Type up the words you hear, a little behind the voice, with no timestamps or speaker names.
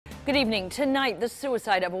Good evening. Tonight, the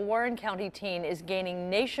suicide of a Warren County teen is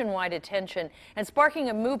gaining nationwide attention and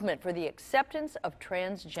sparking a movement for the acceptance of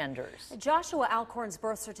transgenders. Joshua Alcorn's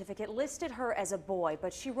birth certificate listed her as a boy,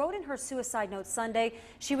 but she wrote in her suicide note Sunday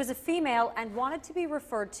she was a female and wanted to be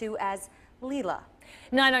referred to as Leelah.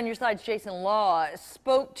 9 on your side's Jason Law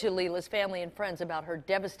spoke to Leelah's family and friends about her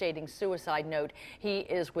devastating suicide note. He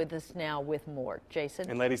is with us now with more. Jason.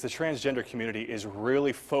 And ladies, the transgender community is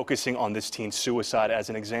really focusing on this teen's suicide as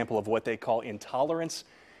an example of what they call intolerance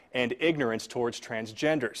and ignorance towards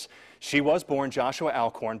transgenders. She was born Joshua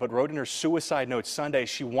Alcorn, but wrote in her suicide note Sunday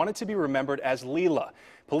she wanted to be remembered as Leelah.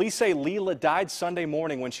 Police say Leelah died Sunday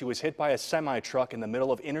morning when she was hit by a semi-truck in the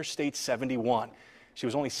middle of Interstate 71. She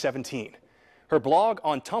was only 17. Her blog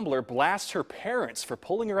on Tumblr blasts her parents for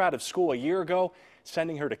pulling her out of school a year ago,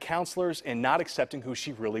 sending her to counselors, and not accepting who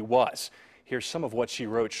she really was. Here's some of what she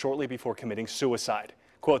wrote shortly before committing suicide.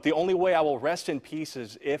 Quote, "The only way I will rest in peace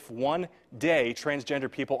is if one day transgender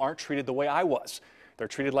people aren't treated the way I was. They're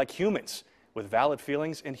treated like humans with valid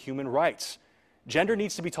feelings and human rights. Gender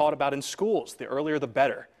needs to be taught about in schools. The earlier the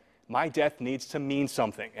better. My death needs to mean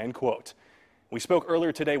something," end quote. We spoke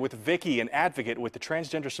earlier today with Vicky, an advocate with the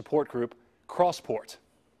transgender support group Crossport.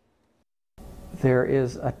 There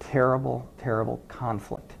is a terrible, terrible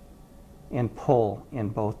conflict and pull in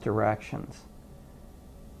both directions.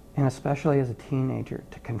 And especially as a teenager,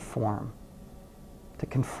 to conform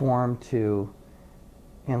to,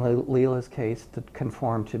 in Leelah's case, to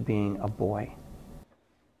conform to being a boy.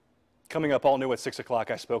 Coming up all new at 6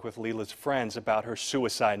 o'clock, I spoke with Leelah's friends about her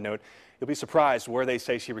suicide note. You'll be surprised where they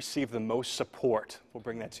say she received the most support. We'll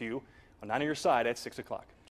bring that to you on 9 on your side at 6 o'clock.